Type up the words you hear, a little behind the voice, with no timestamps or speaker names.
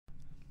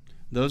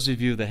Those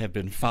of you that have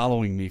been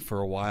following me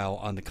for a while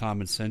on the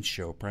Common Sense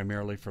Show,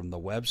 primarily from the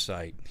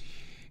website,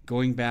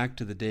 going back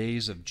to the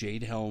days of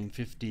Jade Helm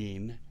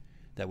 15,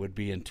 that would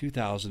be in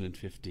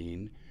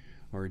 2015,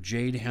 or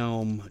Jade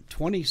Helm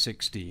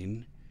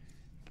 2016,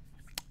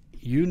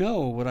 you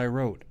know what I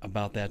wrote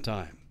about that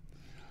time.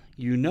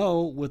 You know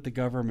what the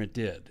government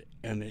did.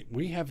 And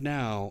we have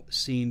now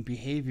seen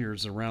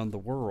behaviors around the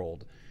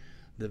world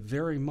that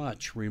very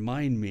much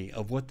remind me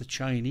of what the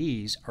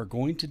Chinese are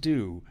going to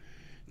do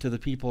to the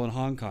people in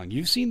Hong Kong.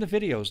 You've seen the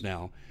videos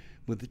now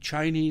with the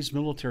Chinese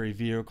military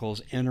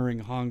vehicles entering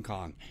Hong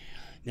Kong.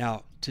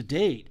 Now, to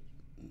date,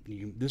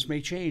 this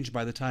may change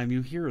by the time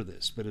you hear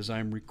this, but as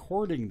I'm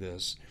recording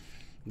this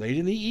late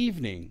in the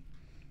evening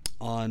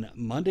on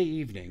Monday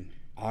evening,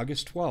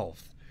 August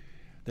 12th,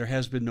 there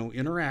has been no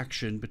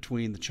interaction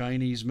between the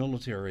Chinese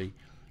military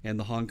and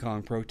the Hong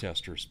Kong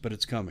protesters, but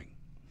it's coming.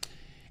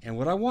 And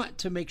what I want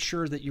to make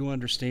sure that you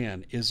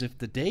understand is if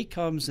the day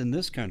comes in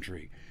this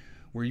country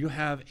where you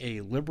have a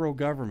liberal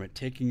government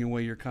taking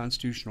away your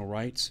constitutional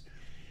rights,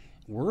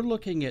 we're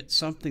looking at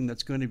something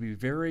that's going to be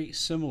very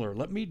similar.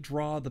 Let me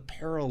draw the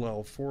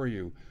parallel for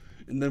you,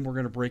 and then we're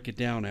going to break it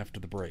down after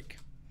the break.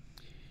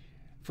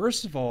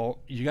 First of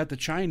all, you got the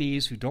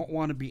Chinese who don't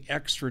want to be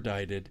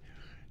extradited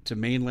to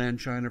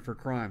mainland China for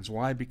crimes.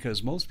 Why?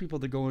 Because most people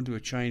that go into a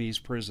Chinese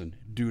prison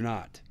do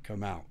not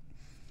come out.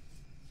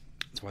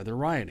 That's why they're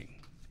rioting.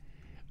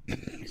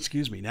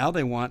 Excuse me. Now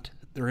they want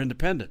their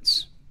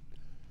independence.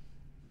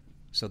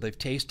 So they've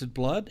tasted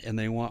blood and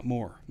they want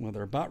more. Well,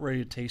 they're about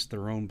ready to taste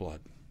their own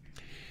blood.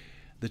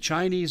 The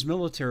Chinese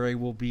military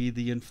will be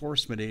the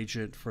enforcement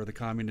agent for the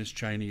Communist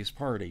Chinese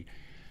Party,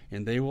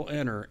 and they will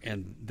enter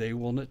and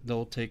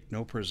they'll take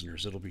no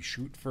prisoners. It'll be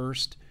shoot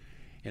first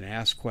and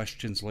ask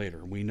questions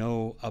later. We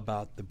know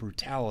about the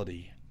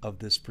brutality of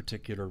this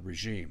particular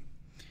regime.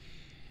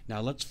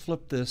 Now let's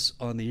flip this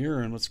on the ear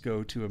and let's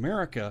go to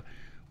America,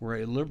 where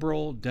a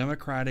liberal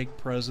Democratic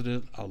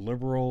president, a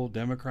liberal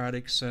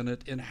Democratic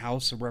Senate and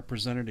House of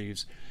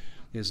Representatives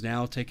is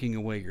now taking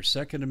away your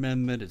Second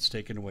Amendment. It's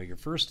taking away your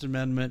First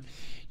Amendment.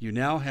 You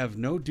now have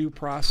no due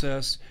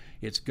process.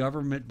 It's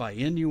government by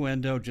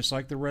innuendo, just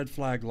like the red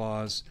flag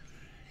laws.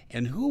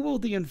 And who will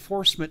the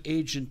enforcement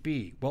agent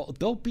be? Well,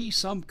 there'll be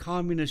some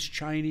communist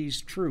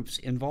Chinese troops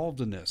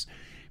involved in this.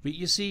 But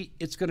you see,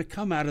 it's going to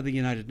come out of the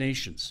United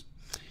Nations.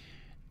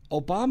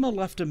 Obama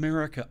left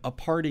America a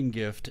parting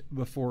gift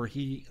before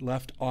he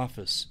left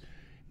office,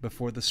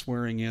 before the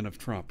swearing in of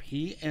Trump.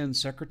 He and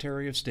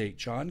Secretary of State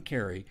John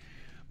Kerry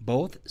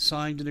both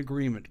signed an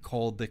agreement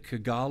called the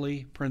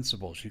Kigali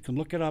Principles. You can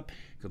look it up.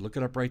 You can look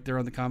it up right there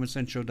on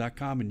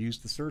thecommonsenseshow.com and use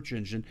the search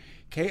engine,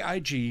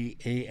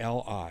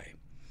 Kigali.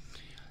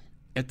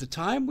 At the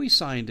time we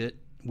signed it,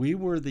 we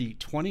were the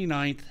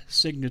 29th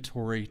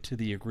signatory to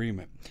the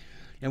agreement.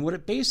 And what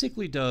it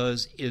basically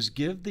does is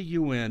give the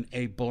UN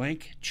a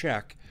blank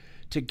check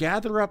to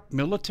gather up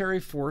military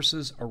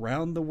forces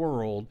around the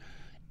world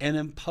and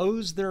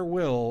impose their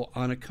will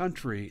on a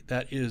country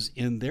that is,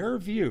 in their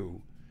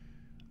view,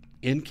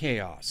 in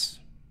chaos,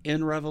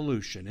 in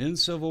revolution, in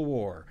civil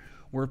war,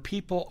 where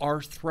people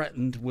are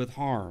threatened with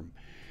harm.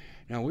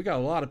 Now, we got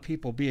a lot of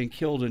people being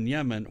killed in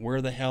Yemen.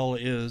 Where the hell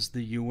is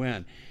the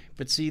UN?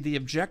 But see, the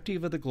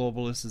objective of the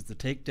globalists is to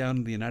take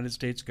down the United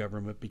States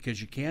government,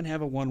 because you can't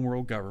have a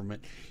one-world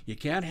government. You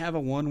can't have a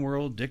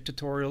one-world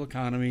dictatorial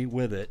economy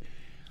with it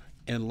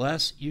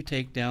unless you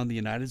take down the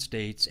United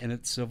States and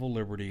its civil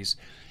liberties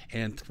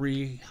and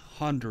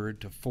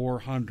 300 to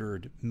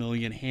 400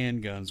 million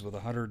handguns with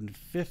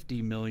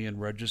 150 million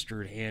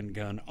registered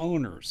handgun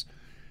owners.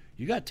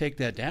 You got to take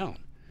that down.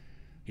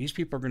 These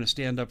people are going to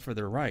stand up for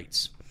their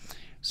rights.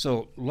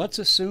 So let's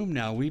assume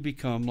now we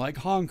become like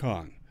Hong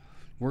Kong.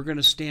 We're going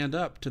to stand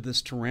up to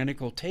this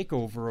tyrannical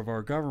takeover of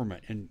our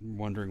government, and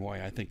wondering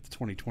why I think the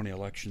 2020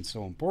 election is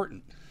so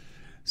important.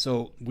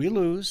 So we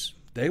lose,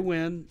 they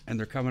win, and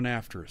they're coming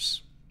after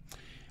us.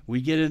 We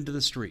get into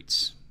the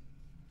streets.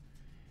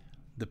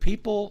 The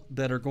people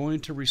that are going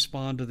to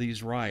respond to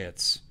these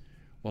riots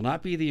will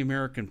not be the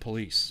American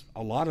police.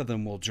 A lot of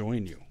them will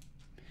join you.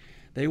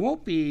 They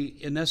won't be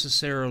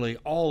necessarily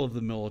all of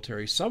the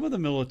military. Some of the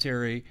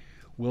military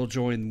will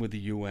join with the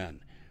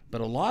UN,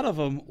 but a lot of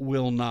them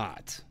will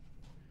not.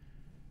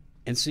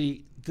 And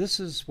see, this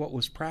is what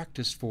was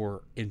practiced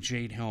for in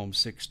Jade Helm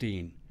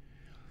 16.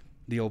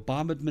 The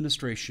Obama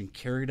administration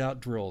carried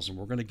out drills, and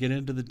we're going to get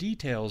into the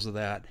details of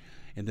that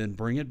and then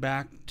bring it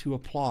back to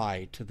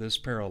apply to this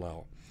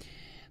parallel.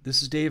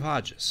 This is Dave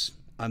Hodges.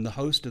 I'm the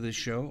host of this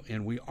show,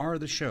 and we are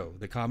the show,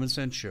 the Common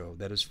Sense Show,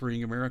 that is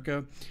freeing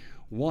America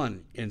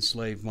one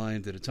enslaved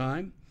mind at a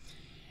time.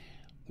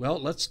 Well,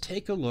 let's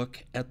take a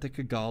look at the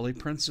Kigali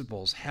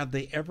Principles. Have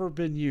they ever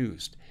been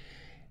used?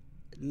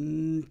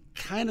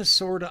 Kind of,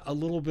 sort of, a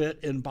little bit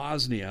in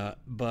Bosnia,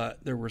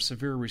 but there were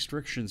severe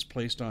restrictions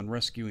placed on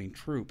rescuing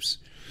troops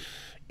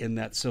in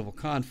that civil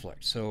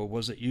conflict. So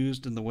was it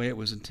used in the way it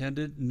was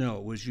intended? No,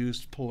 it was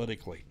used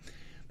politically,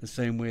 the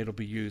same way it'll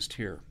be used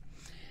here.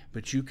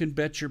 But you can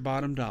bet your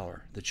bottom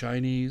dollar the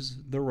Chinese,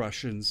 the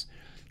Russians,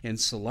 and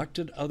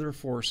selected other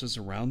forces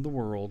around the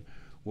world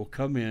will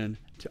come in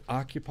to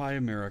occupy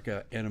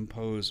America and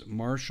impose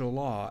martial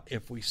law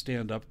if we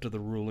stand up to the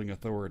ruling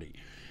authority.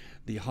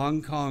 The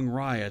Hong Kong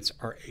riots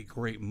are a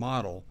great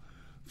model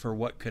for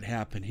what could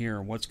happen here.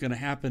 And what's going to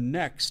happen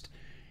next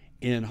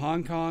in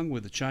Hong Kong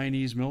with the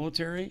Chinese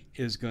military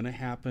is going to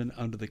happen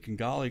under the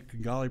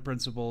Kigali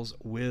principles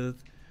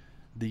with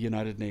the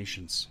United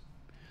Nations.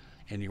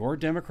 And your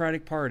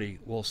Democratic Party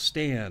will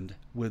stand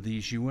with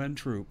these UN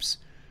troops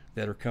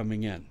that are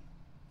coming in.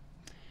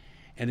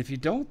 And if you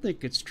don't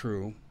think it's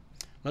true,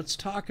 let's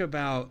talk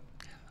about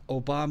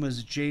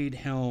Obama's Jade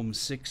Helm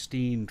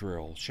 16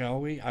 drill,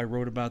 shall we? I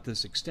wrote about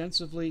this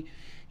extensively.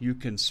 You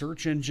can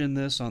search engine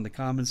this on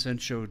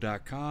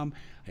thecommonsenseshow.com.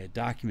 I had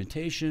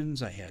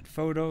documentations, I had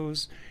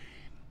photos.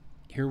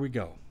 Here we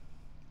go.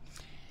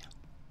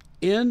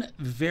 In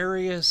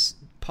various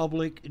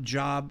public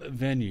job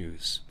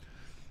venues,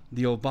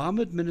 the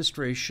Obama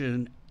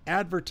administration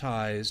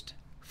advertised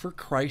for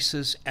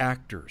crisis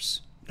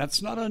actors.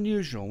 That's not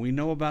unusual. We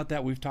know about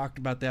that. We've talked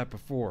about that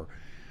before.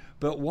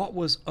 But what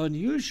was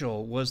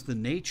unusual was the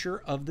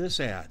nature of this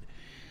ad.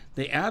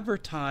 They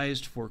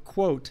advertised for,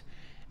 quote,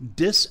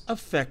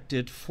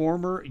 disaffected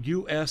former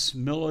U.S.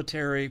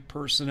 military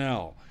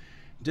personnel.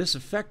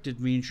 Disaffected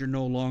means you're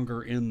no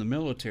longer in the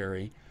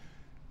military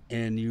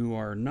and you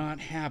are not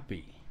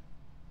happy.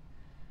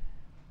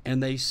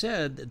 And they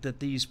said that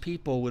these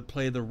people would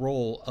play the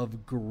role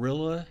of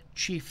guerrilla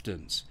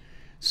chieftains.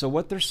 So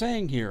what they're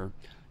saying here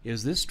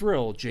is this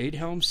drill, Jade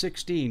Helm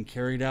 16,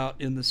 carried out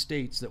in the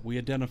states that we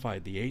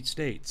identified, the 8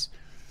 states,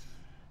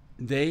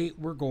 they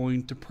were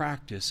going to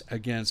practice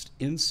against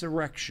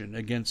insurrection,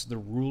 against the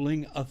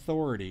ruling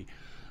authority,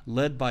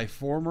 led by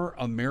former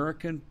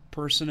American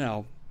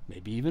personnel,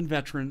 maybe even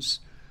veterans,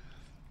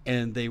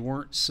 and they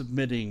weren't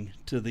submitting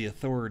to the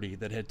authority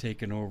that had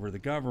taken over the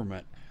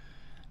government,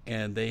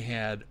 and they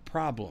had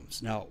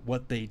problems. Now,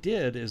 what they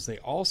did is they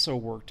also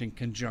worked in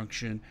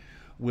conjunction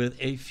with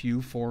a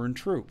few foreign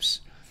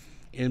troops.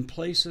 In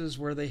places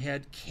where they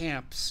had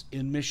camps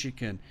in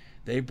Michigan,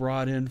 they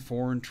brought in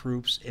foreign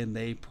troops and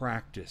they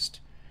practiced.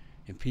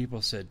 And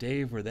people said,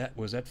 Dave, was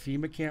that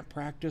FEMA camp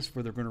practice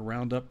where they're going to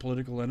round up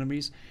political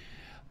enemies?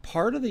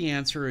 Part of the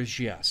answer is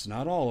yes,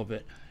 not all of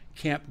it.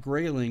 Camp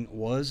Grayling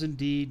was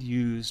indeed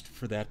used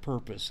for that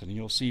purpose. And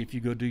you'll see, if you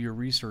go do your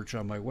research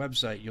on my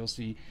website, you'll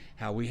see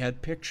how we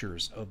had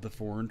pictures of the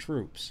foreign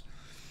troops.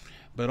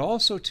 But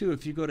also, too,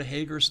 if you go to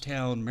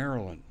Hagerstown,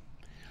 Maryland,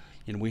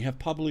 and we have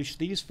published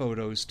these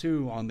photos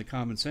too on the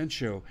Common Sense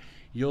Show,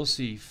 you'll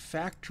see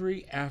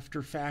factory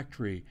after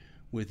factory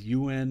with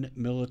UN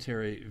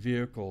military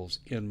vehicles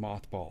in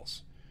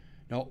mothballs.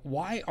 Now,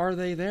 why are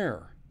they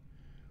there?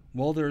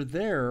 Well, they're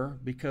there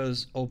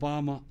because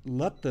Obama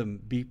let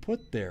them be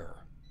put there.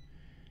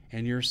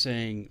 And you're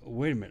saying,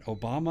 wait a minute,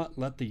 Obama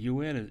let the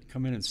UN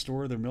come in and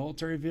store their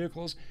military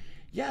vehicles?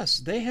 Yes,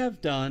 they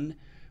have done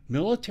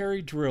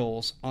military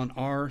drills on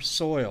our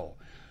soil.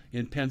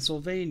 In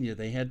Pennsylvania,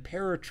 they had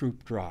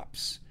paratroop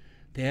drops.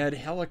 They had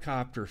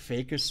helicopter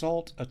fake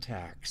assault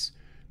attacks.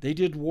 They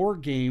did war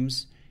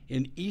games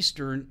in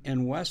western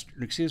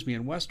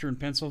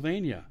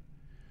Pennsylvania.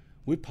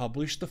 We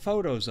published the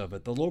photos of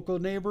it. The local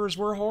neighbors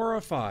were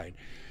horrified.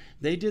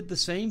 They did the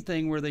same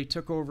thing where they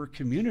took over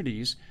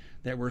communities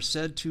that were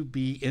said to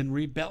be in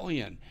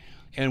rebellion.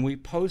 And we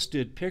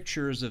posted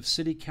pictures of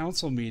city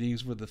council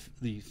meetings where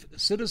the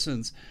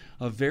citizens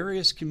of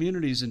various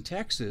communities in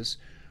Texas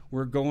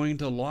were going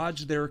to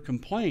lodge their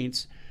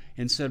complaints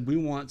and said, we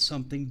want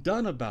something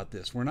done about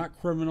this. We're not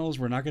criminals.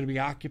 We're not going to be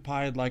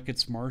occupied like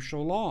it's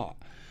martial law.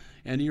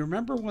 And you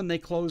remember when they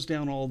closed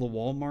down all the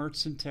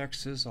Walmarts in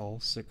Texas, all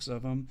 6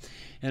 of them,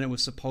 and it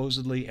was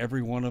supposedly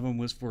every one of them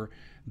was for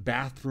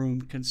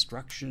bathroom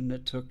construction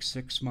that took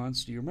 6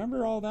 months. Do you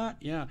remember all that?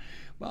 Yeah.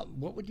 Well,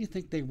 what would you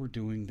think they were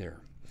doing there?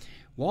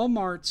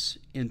 Walmarts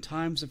in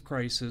times of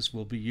crisis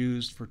will be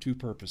used for 2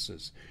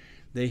 purposes.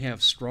 They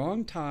have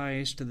strong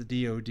ties to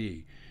the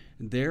DoD.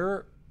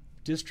 Their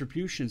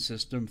distribution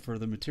system for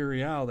the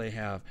material they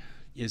have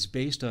is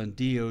based on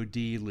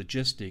DoD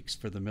logistics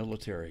for the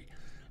military.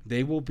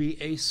 They will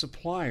be a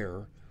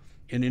supplier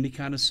in any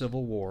kind of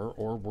Civil War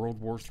or World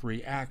War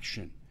III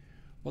action.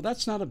 Well,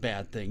 that's not a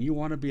bad thing. You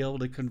want to be able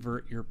to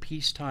convert your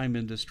peacetime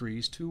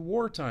industries to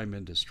wartime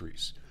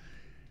industries.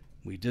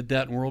 We did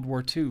that in World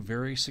War II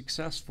very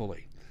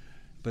successfully.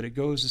 But it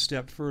goes a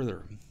step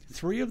further.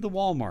 3 of the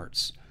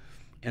Walmarts,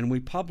 and we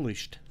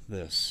published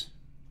this,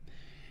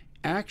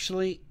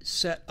 actually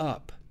set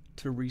up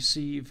to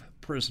receive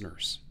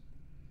prisoners.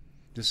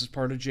 This is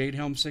part of Jade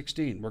Helm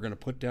 16. We're going to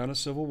put down a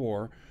civil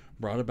war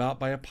brought about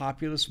by a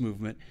populist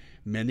movement.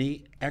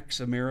 Many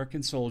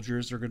ex-American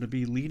soldiers are going to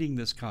be leading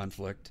this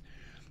conflict,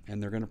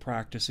 and they're going to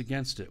practice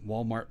against it.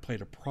 Walmart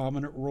played a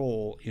prominent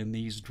role in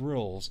these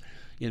drills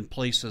in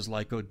places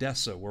like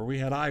Odessa, where we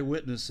had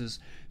eyewitnesses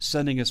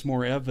sending us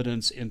more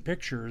evidence in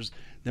pictures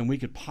than we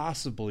could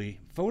possibly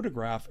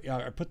photograph,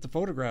 put the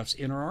photographs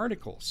in our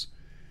articles.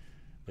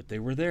 But they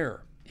were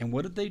there. And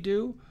what did they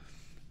do?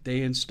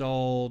 They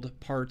installed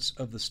parts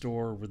of the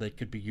store where they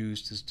could be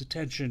used as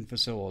detention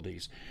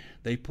facilities.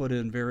 They put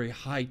in very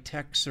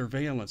high-tech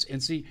surveillance.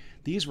 And see,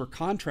 these were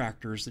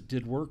contractors that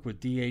did work with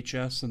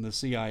DHS and the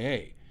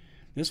CIA.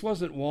 This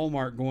wasn't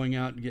Walmart going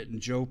out and getting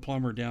Joe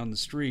Plumber down the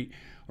street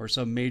or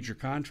some major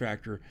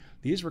contractor.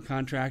 These were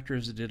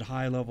contractors that did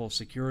high-level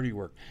security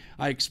work.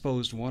 I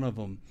exposed one of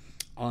them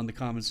on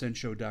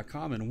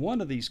thecommonsenseshow.com, and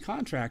one of these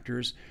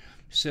contractors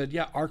said,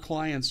 yeah, our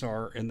clients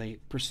are, and they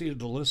proceeded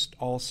to list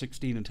all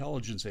 16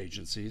 intelligence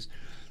agencies,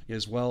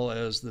 as well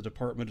as the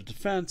Department of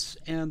Defense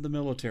and the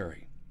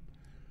military.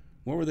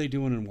 What were they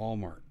doing in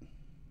Walmart?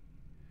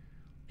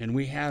 And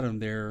we had them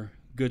there,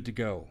 good to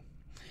go.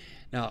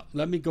 Now,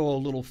 let me go a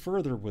little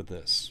further with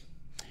this.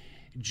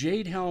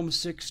 Jade Helm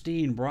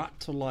 16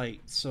 brought to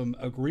light some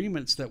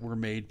agreements that were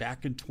made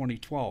back in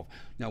 2012.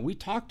 Now, we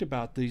talked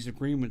about these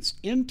agreements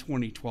in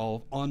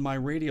 2012 on my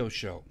radio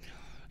show.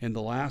 In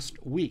the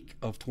last week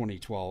of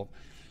 2012,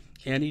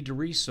 Annie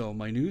DeRiso,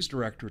 my news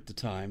director at the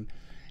time,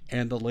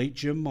 and the late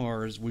Jim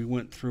Mars, we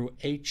went through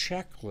a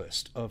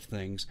checklist of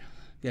things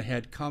that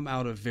had come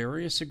out of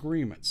various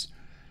agreements.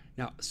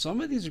 Now,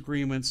 some of these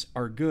agreements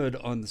are good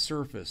on the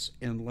surface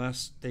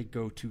unless they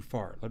go too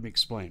far. Let me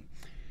explain.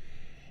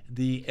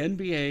 The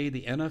NBA,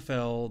 the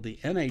NFL, the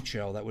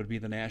NHL, that would be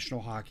the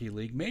National Hockey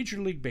League, Major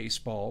League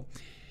Baseball,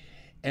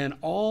 and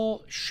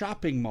all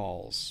shopping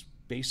malls,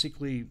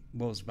 basically,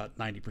 well, it's about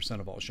 90%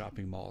 of all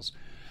shopping malls,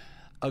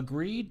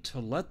 agreed to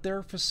let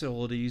their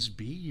facilities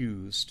be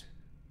used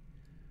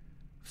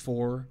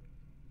for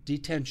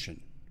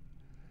detention.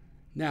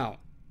 Now,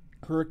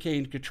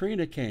 Hurricane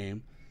Katrina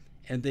came,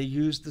 and they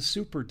used the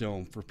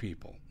Superdome for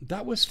people.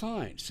 That was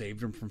fine. Saved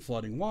them from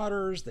flooding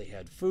waters. They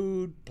had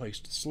food, place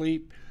to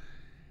sleep.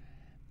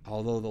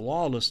 Although the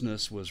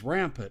lawlessness was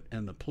rampant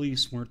and the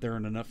police weren't there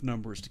in enough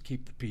numbers to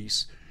keep the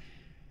peace,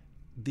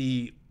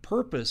 the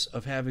purpose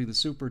of having the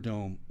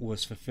Superdome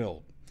was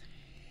fulfilled.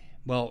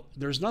 Well,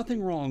 there's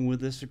nothing wrong with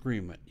this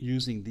agreement,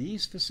 using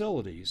these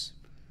facilities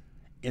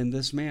in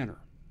this manner.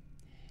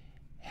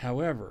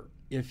 However,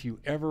 if you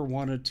ever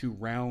wanted to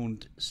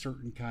round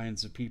certain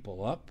kinds of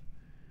people up,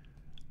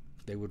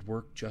 they would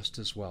work just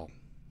as well.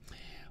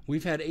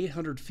 We've had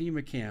 800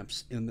 FEMA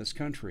camps in this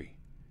country.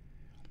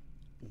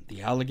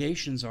 The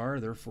allegations are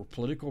they're for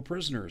political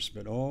prisoners,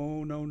 but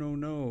oh,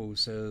 no,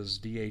 says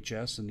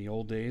DHS in the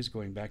old days,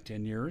 going back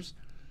 10 years.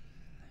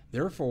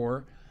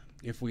 Therefore,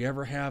 if we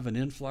ever have an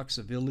influx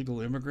of illegal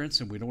immigrants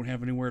and we don't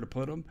have anywhere to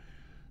put them,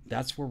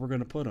 that's where we're going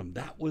to put them.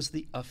 That was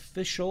the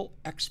official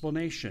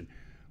explanation.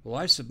 Well,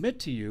 I submit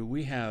to you,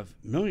 we have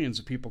millions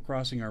of people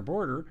crossing our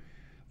border.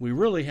 We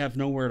really have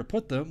nowhere to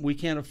put them. We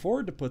can't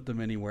afford to put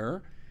them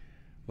anywhere,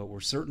 but we're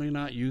certainly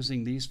not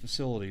using these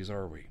facilities,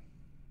 are we?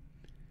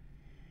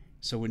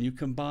 So when you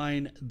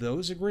combine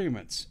those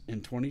agreements in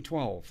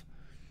 2012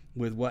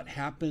 with what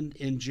happened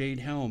in Jade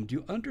Helm, do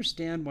you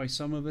understand why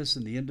some of us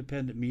in the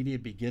independent media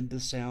begin to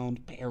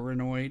sound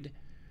paranoid?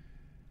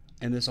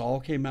 And this all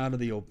came out of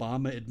the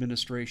Obama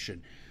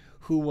administration,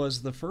 who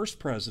was the first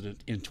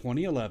president in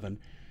 2011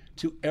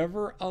 to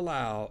ever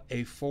allow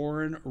a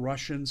foreign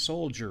Russian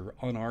soldier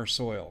on our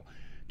soil.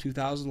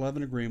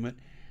 2011 agreement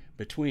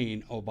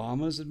between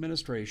Obama's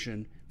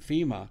administration,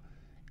 FEMA,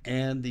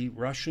 and the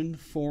Russian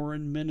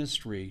Foreign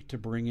Ministry to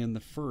bring in the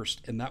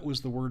first, and that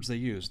was the words they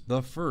used,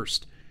 the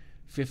first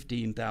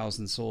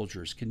 15,000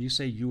 soldiers. Can you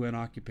say UN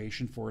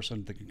occupation force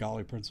under the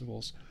Kigali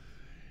principles?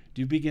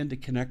 Do you begin to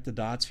connect the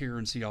dots here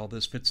and see all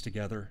this fits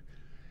together?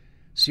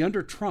 See,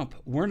 under Trump,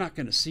 we're not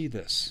going to see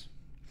this.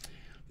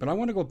 But I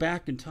want to go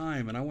back in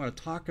time and I want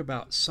to talk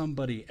about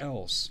somebody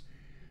else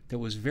that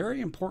was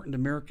very important to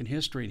American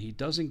history, and he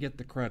doesn't get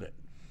the credit.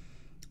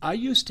 I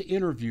used to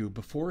interview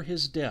before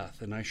his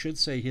death, and I should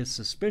say his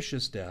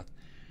suspicious death,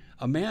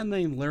 a man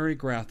named Larry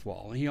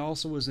Grathwohl. He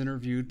also was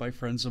interviewed by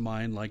friends of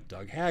mine like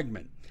Doug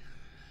Hagman.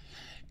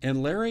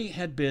 And Larry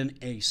had been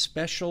a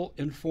special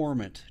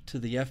informant to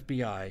the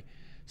FBI,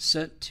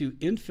 sent to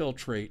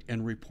infiltrate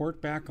and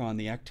report back on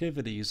the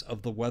activities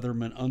of the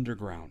Weatherman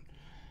Underground.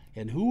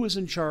 And who was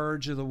in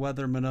charge of the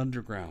Weatherman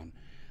Underground?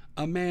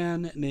 A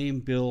man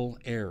named Bill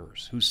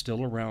Ayers, who's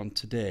still around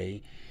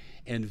today,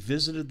 and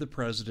visited the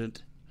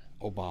president,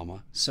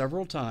 Obama,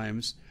 several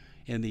times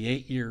in the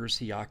 8 years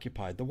he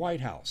occupied the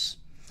White House.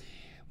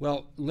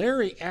 Well,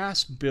 Larry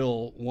asked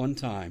Bill one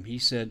time, he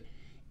said,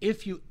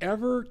 if you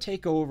ever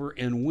take over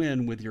and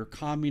win with your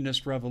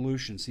communist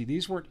revolution, see,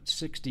 these weren't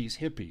 60s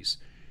hippies.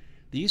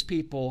 These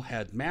people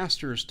had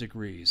master's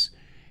degrees,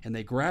 and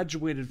they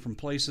graduated from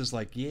places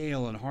like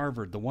Yale and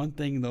Harvard. The one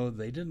thing, though,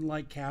 they didn't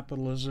like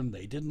capitalism,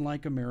 they didn't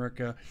like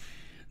America,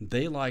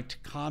 they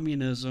liked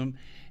communism,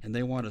 and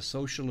they want a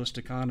socialist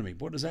economy.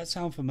 Boy, does that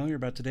sound familiar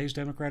about today's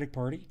Democratic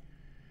Party?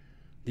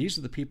 These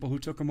are the people who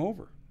took them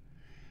over.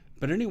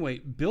 But anyway,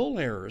 Bill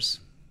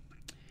Ayers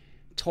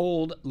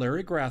told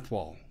Larry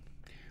Grathwohl,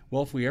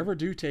 well, if we ever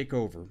do take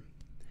over,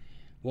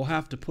 we'll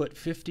have to put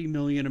 50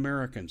 million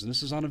Americans, and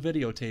this is on a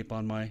videotape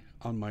on my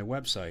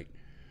website.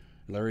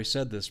 Larry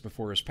said this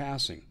before his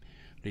passing.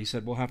 But he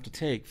said, we'll have to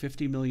take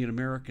 50 million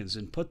Americans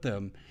and put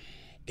them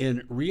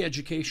in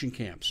re-education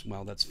camps.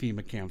 Well, that's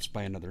FEMA camps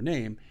by another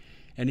name.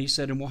 And he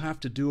said, and we'll have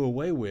to do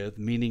away with,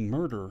 meaning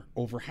murder,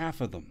 over half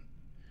of them.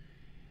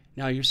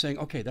 Now you're saying,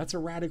 okay, that's a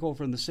radical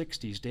from the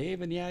 60s,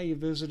 Dave, and yeah, you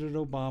visited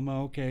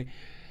Obama, okay.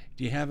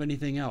 Do you have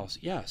anything else?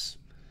 Yes.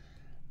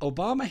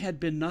 Obama had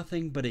been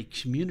nothing but a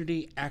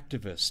community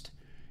activist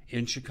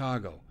in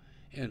Chicago.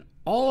 And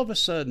all of a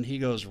sudden, he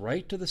goes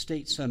right to the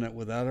state Senate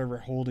without ever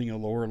holding a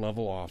lower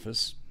level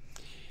office.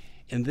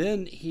 And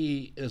then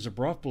he is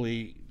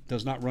abruptly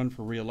does not run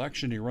for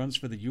re-election. He runs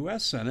for the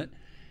U.S. Senate,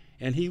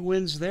 and he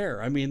wins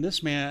there. I mean,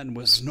 this man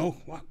was no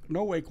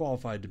way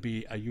qualified to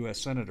be a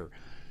U.S. senator.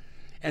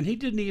 And he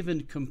didn't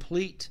even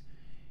complete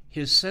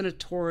his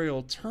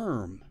senatorial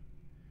term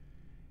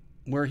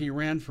where he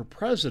ran for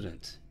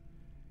president,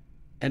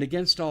 and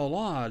against all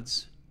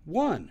odds,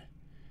 won.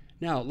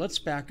 Now, let's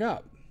back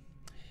up.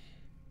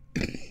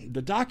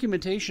 The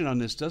documentation on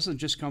this doesn't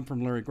just come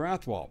from Larry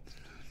Grathwohl.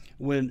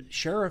 When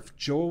Sheriff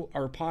Joe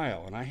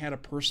Arpaio, and I had a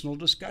personal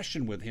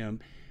discussion with him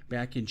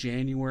back in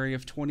January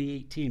of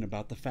 2018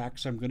 about the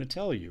facts I'm going to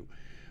tell you,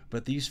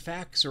 but these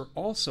facts are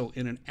also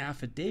in an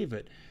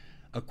affidavit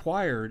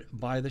acquired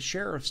by the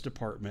Sheriff's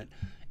Department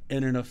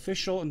in an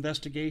official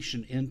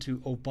investigation into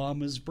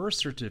Obama's birth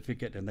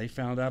certificate, and they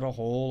found out a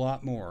whole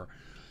lot more.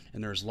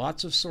 And there's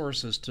lots of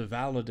sources to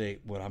validate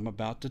what I'm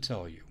about to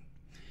tell you.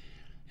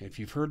 If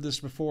you've heard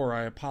this before,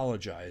 I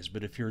apologize,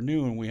 but if you're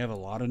new, and we have a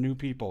lot of new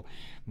people,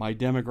 my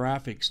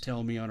demographics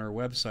tell me on our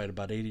website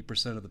about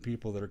 80% of the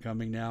people that are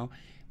coming now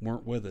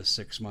weren't with us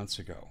 6 months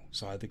ago.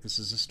 So I think this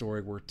is a story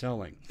worth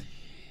telling.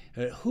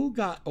 Who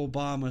got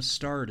Obama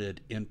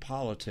started in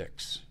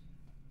politics?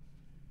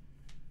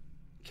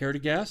 Care to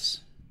guess?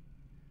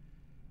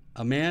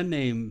 A man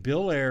named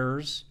Bill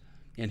Ayers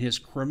and his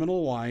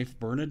criminal wife,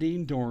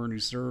 Bernadine Dorn, who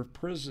served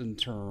prison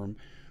term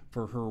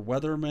for her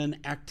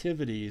weatherman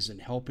activities in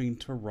helping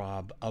to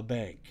rob a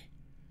bank.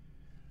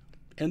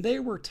 And they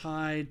were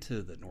tied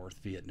to the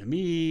North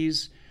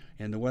Vietnamese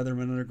and the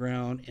Weatherman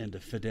Underground and to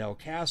Fidel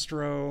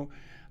Castro.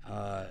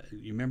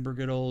 You remember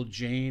good old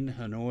Jane,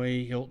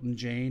 Hanoi Hilton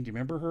Jane? Do you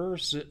remember her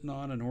sitting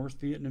on a North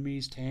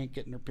Vietnamese tank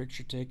getting her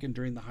picture taken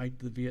during the height of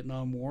the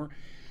Vietnam War?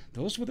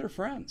 Those were their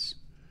friends.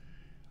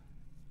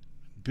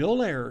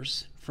 Bill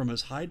Ayers, from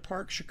his Hyde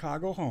Park,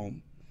 Chicago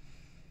home,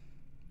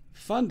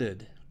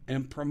 funded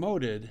and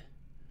promoted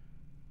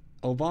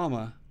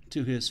Obama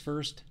to his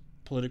first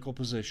political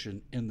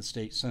position in the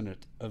state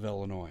Senate of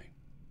Illinois.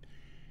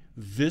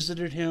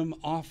 Visited him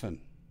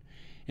often.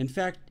 In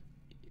fact,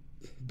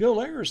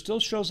 Bill Ayers still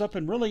shows up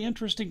in really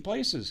interesting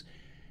places.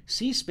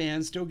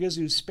 C-SPAN still gives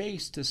him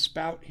space to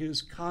spout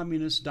his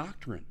communist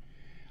doctrine.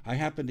 I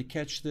happened to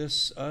catch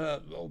this,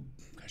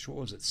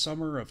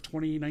 summer of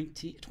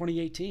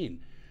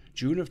 2018.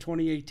 June of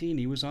 2018,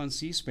 he was on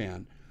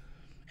C-SPAN.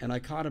 And I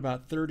caught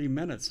about 30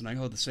 minutes, and I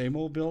go, the same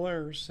old Bill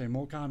Ayers, same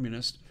old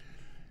communist.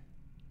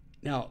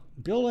 Now,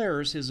 Bill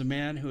Ayers is a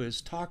man who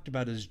has talked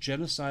about his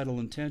genocidal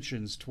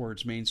intentions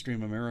towards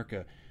mainstream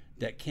America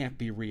that can't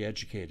be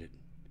re-educated.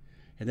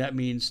 And that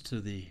means to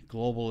the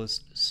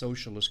globalist,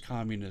 socialist,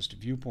 communist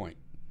viewpoint.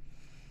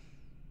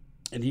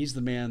 And he's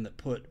the man that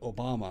put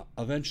Obama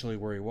eventually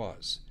where he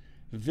was.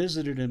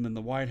 Visited him in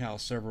the White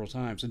House several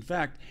times. In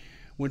fact,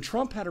 when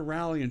Trump had a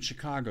rally in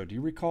Chicago, do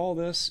you recall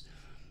this?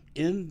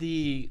 In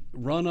the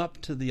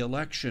run-up to the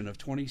election of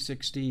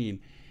 2016,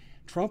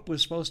 Trump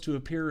was supposed to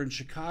appear in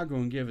Chicago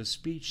and give a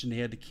speech, and they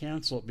had to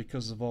cancel it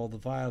because of all the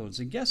violence.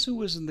 And guess who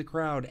was in the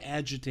crowd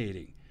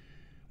agitating?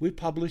 We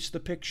published the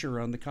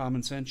picture on the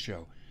Common Sense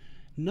Show.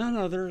 None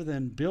other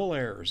than Bill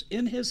Ayers.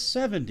 In his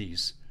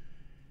 70s,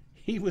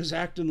 he was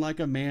acting like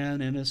a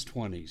man in his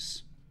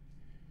 20s.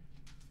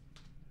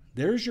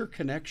 There's your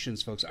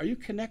connections, folks. Are you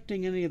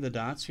connecting any of the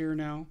dots here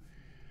now?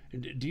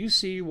 Do you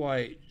see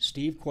why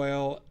Steve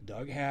Quayle,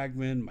 Doug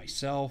Hagman,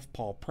 myself,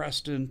 Paul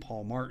Preston,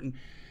 Paul Martin,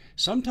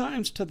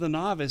 sometimes to the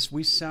novice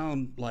we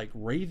sound like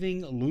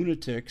raving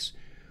lunatics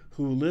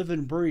who live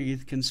and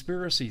breathe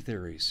conspiracy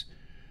theories.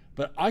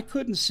 But I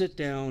couldn't sit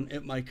down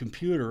at my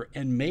computer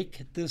and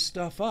make this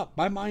stuff up.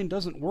 My mind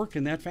doesn't work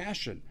in that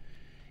fashion.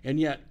 And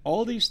yet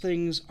all these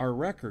things are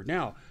record.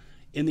 Now,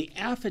 in the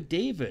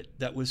affidavit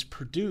that was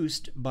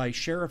produced by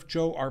Sheriff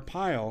Joe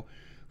Arpaio,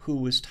 who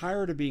was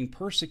tired of being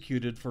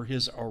persecuted for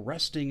his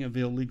arresting of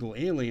illegal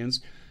aliens,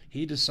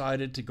 he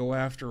decided to go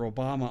after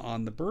Obama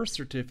on the birth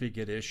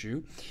certificate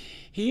issue.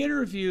 He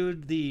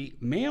interviewed the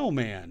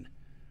mailman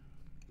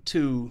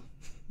to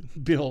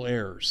Bill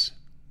Ayers.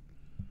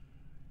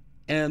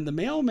 And the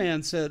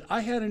mailman said,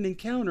 I had an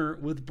encounter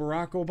with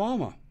Barack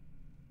Obama.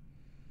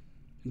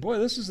 And boy,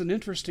 this is an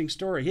interesting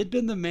story. He'd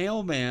been the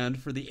mailman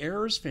for the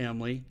Ayers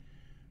family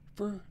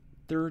for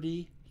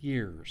 30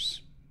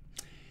 years.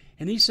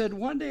 And he said,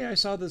 one day I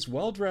saw this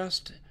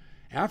well-dressed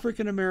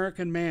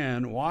African-American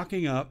man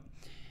walking up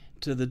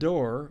to the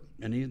door,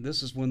 and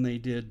this is when they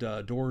did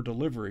door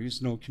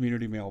deliveries, no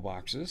community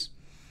mailboxes.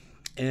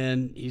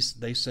 And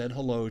they said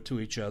hello to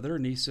each other,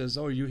 and he says,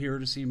 oh, are you here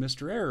to see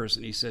Mr. Ayers?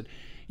 And he said,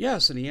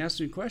 yes. And he asked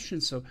me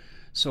questions.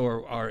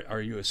 So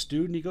are you a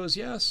student? He goes,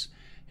 yes.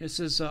 It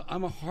says,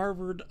 I'm a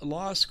Harvard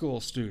Law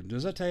School student.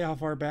 Does that tell you how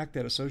far back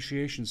that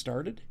association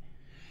started?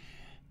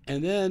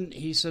 And then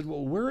he said,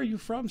 well, where are you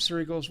from, sir?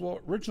 He goes,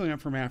 well, originally I'm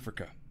from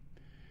Africa.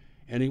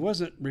 And he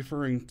wasn't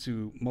referring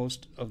to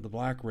most of the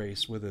black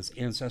race with his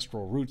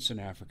ancestral roots in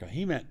Africa.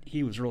 He meant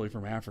he was really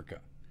from Africa.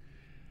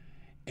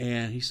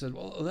 And he said,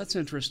 well, that's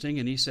interesting.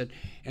 And he said,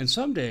 and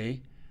someday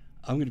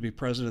I'm going to be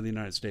president of the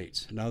United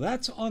States. Now,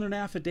 that's on an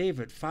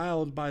affidavit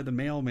filed by the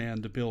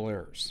mailman to Bill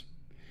Ayers.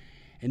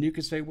 And you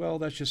could say, well,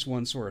 that's just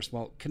one source.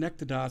 Well, connect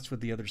the dots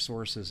with the other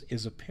sources.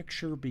 Is a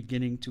picture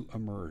beginning to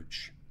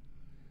emerge?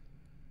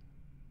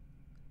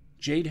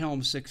 Jade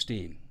Helm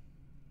 16.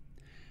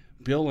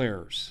 Bill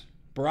Ayers.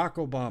 Barack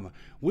Obama.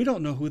 We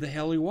don't know who the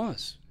hell he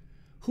was.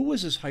 Who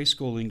was his high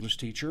school English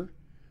teacher?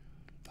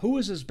 Who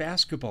was his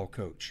basketball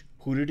coach?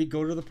 Who did he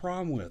go to the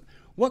prom with?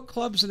 What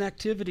clubs and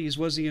activities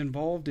was he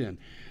involved in?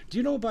 Do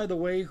you know, by the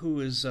way, who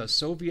his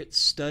Soviet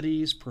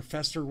studies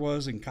professor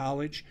was in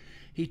college?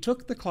 He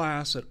took the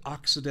class at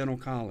Occidental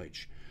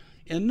College.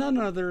 And none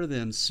other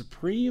than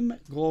supreme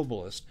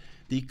globalist,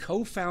 the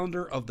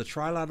co-founder of the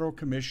Trilateral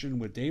Commission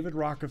with David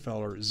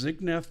Rockefeller,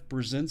 Zbigniew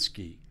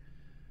Brzezinski.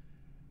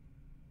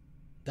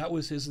 That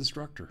was his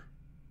instructor.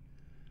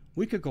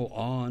 We could go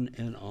on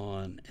and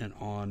on and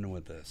on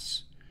with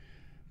this.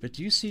 But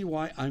do you see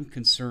why I'm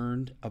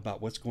concerned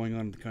about what's going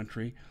on in the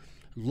country?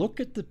 Look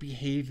at the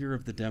behavior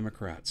of the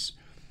Democrats.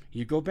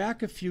 You go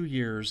back a few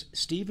years,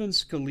 Stephen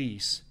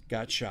Scalise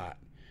got shot.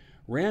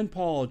 Rand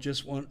Paul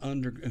just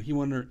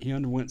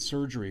underwent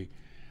surgery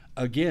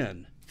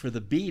again for the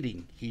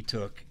beating he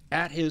took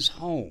at his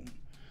home.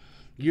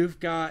 You've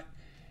got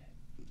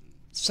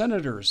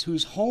senators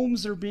whose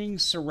homes are being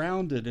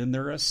surrounded and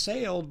they're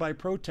assailed by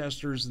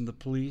protesters, and the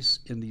police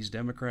in these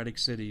Democratic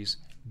cities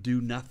do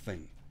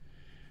nothing.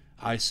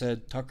 I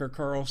said Tucker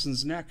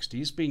Carlson's next.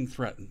 He's being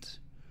threatened.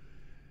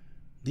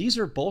 These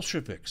are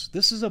Bolsheviks.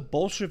 This is a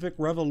Bolshevik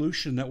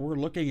revolution that we're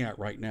looking at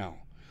right now.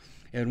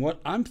 And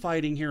what I'm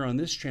fighting here on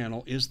this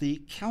channel is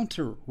the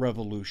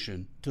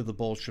counter-revolution to the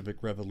Bolshevik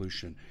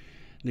revolution.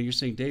 Now you're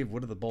saying, Dave,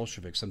 what are the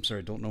Bolsheviks? I'm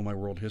sorry, I don't know my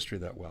world history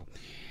that well.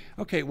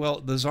 Okay,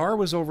 well, the Tsar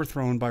was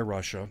overthrown by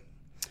Russia,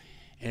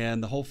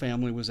 and the whole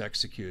family was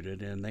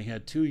executed, and they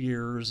had 2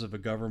 years of a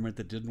government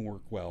that didn't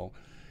work well.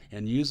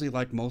 And usually,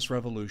 like most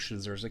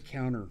revolutions, there's a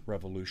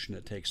counter-revolution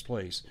that takes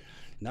place.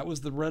 And that was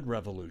the Red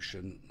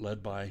Revolution,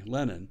 led by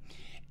Lenin.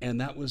 And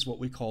that was what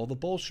we call the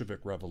Bolshevik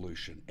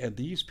Revolution. And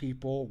these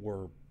people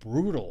were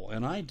brutal,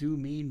 and I do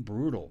mean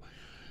brutal.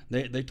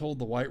 They told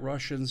the white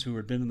Russians who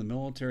had been in the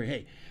military,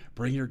 hey,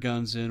 bring your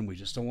guns in, we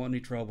just don't want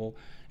any trouble.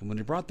 And when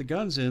they brought the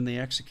guns in, they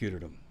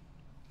executed them.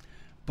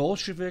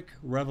 Bolshevik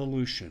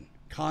Revolution,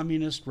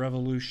 Communist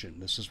Revolution.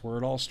 This is where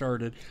it all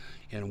started,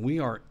 and we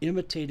are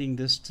imitating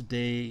this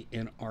today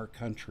in our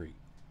country.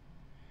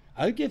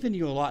 I've given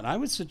you a lot, and I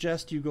would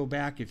suggest you go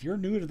back, if you're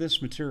new to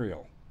this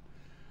material,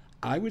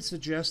 I would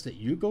suggest that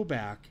you go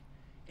back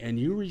and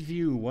you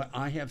review what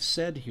I have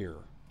said here,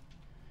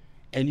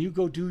 and you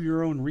go do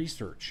your own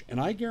research.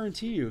 And I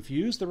guarantee you, if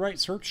you use the right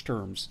search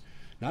terms,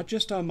 not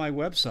just on my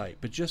website,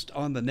 but just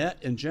on the net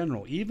in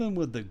general, even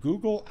with the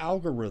Google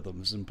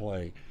algorithms in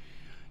play,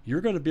 you're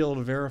going to be able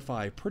to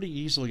verify pretty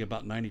easily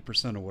about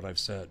 90% of what I've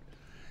said.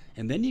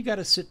 And then you got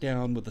to sit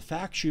down with the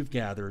facts you've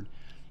gathered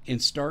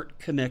and start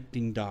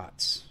connecting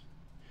dots.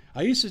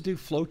 I used to do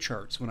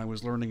flowcharts when I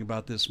was learning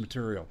about this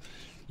material.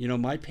 You know,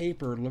 my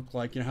paper looked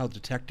like, you know how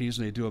detectives,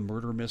 and they do a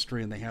murder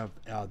mystery, and they have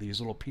these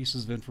little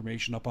pieces of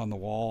information up on the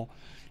wall,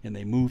 and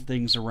they move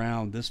things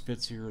around. This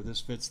fits here,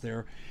 this fits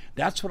there.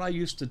 That's what I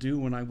used to do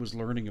when I was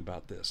learning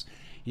about this.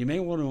 You may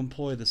want to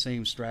employ the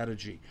same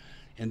strategy.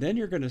 And then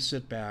you're going to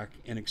sit back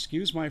and,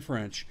 excuse my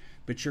French,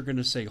 but you're going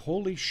to say,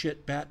 holy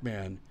shit,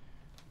 Batman,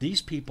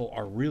 these people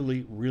are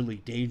really, really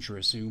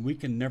dangerous, and we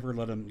can never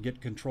let them get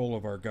control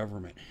of our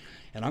government.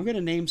 And I'm going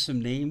to name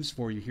some names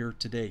for you here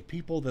today,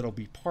 people that'll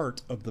be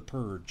part of the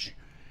purge.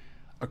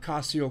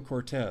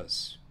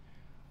 Ocasio-Cortez,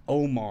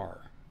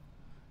 Omar,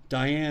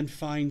 Dianne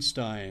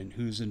Feinstein,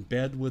 who's in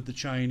bed with the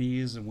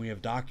Chinese, and we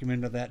have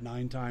documented that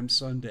 9 times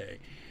Sunday,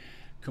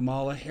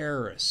 Kamala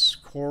Harris,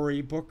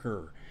 Cory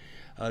Booker.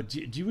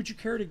 Would you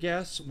care to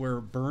guess where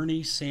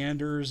Bernie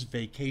Sanders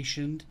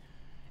vacationed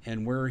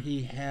and where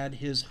he had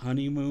his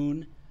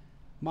honeymoon?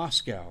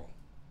 Moscow.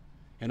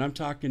 And I'm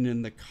talking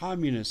in the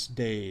communist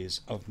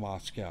days of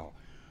Moscow,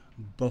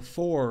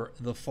 before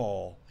the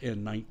fall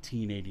in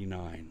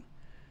 1989.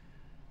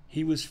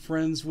 He was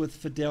friends with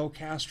Fidel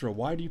Castro.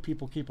 Why do you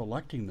people keep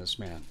electing this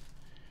man?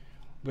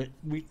 But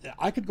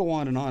I could go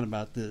on and on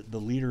about the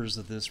leaders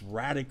of this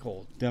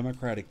radical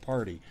Democratic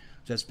Party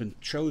that's been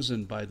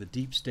chosen by the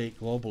deep state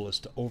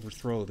globalists to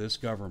overthrow this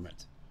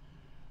government.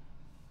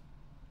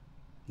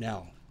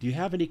 Now, do you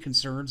have any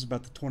concerns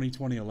about the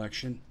 2020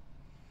 election?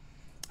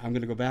 I'm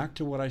going to go back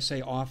to what I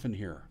say often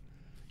here.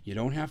 You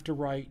don't have to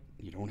write,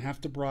 you don't have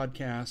to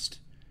broadcast,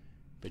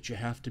 but you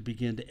have to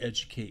begin to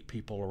educate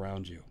people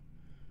around you.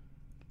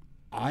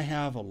 I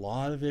have a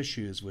lot of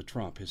issues with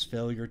Trump, his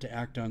failure to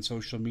act on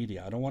social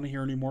media. I don't want to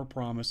hear any more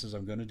promises.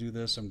 I'm going to do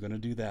this, I'm going to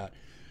do that.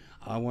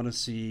 I want to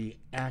see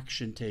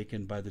action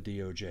taken by the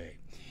DOJ.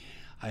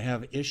 I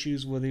have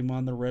issues with him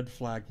on the red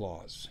flag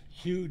laws,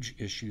 huge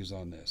issues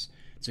on this.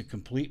 It's a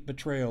complete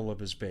betrayal of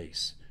his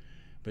base.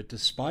 But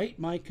despite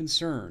my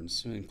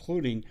concerns,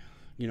 including,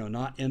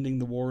 not ending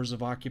the wars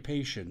of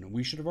occupation,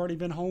 we should have already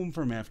been home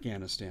from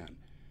Afghanistan.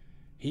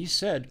 He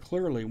said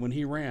clearly when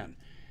he ran,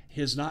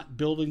 his not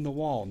building the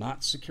wall,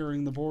 not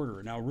securing the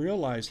border. Now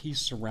realize he's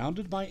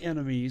surrounded by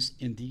enemies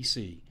in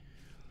D.C.,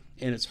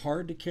 and it's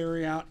hard to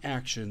carry out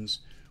actions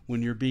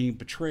when you're being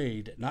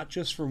betrayed, not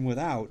just from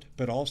without,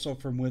 but also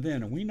from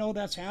within. And we know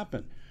that's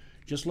happened.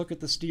 Just look at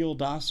the Steele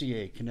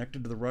dossier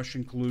connected to the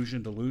Russian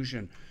collusion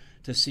delusion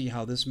to see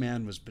how this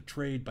man was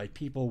betrayed by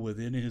people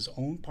within his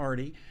own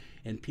party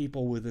and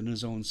people within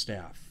his own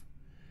staff.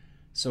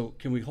 So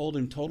can we hold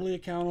him totally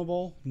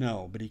accountable?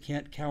 No, but he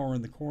can't cower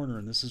in the corner,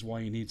 and this is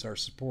why he needs our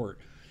support.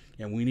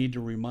 And we need to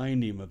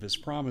remind him of his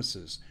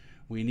promises.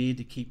 We need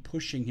to keep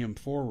pushing him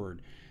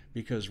forward,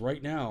 because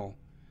right now,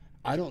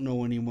 I don't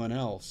know anyone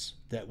else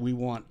that we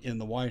want in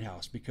the White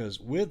House,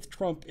 because with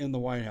Trump in the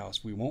White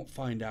House, we won't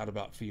find out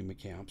about FEMA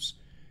camps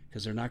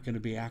because they're not going to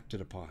be acted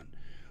upon.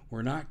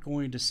 We're not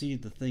going to see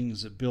the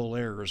things that Bill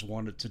Ayers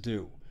wanted to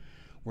do.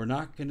 We're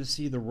not going to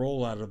see the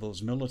rollout of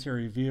those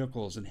military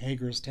vehicles in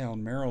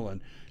Hagerstown,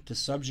 Maryland, to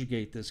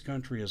subjugate this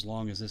country as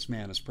long as this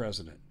man is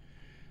president.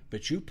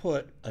 But you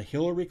put a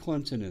Hillary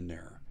Clinton in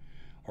there,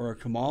 or a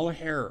Kamala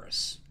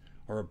Harris,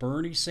 or a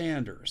Bernie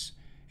Sanders,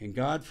 and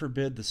God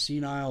forbid the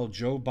senile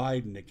Joe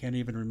Biden that can't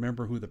even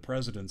remember who the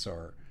presidents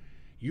are.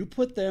 You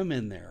put them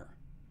in there,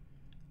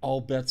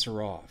 all bets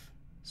are off.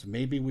 So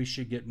maybe we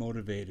should get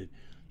motivated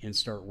and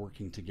start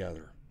working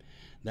together.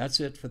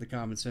 That's it for the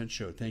Common Sense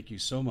Show. Thank you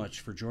so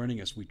much for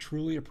joining us. We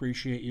truly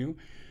appreciate you.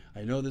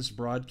 I know this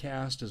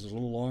broadcast is a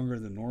little longer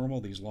than normal.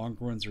 These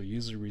longer ones are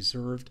usually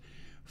reserved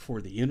for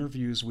the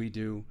interviews we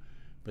do,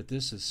 but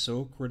this is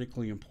so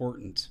critically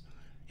important.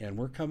 And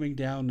we're coming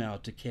down now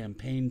to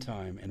campaign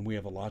time, and we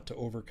have a lot to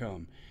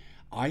overcome.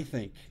 I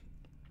think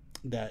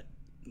that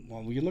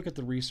when we look at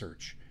the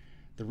research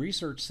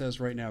says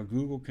right now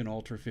Google can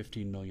alter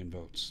 15 million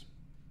votes.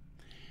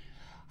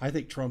 I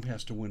think Trump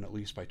has to win at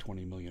least by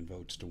 20 million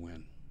votes to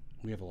win.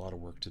 We have a lot of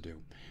work to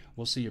do.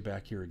 We'll see you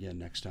back here again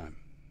next time.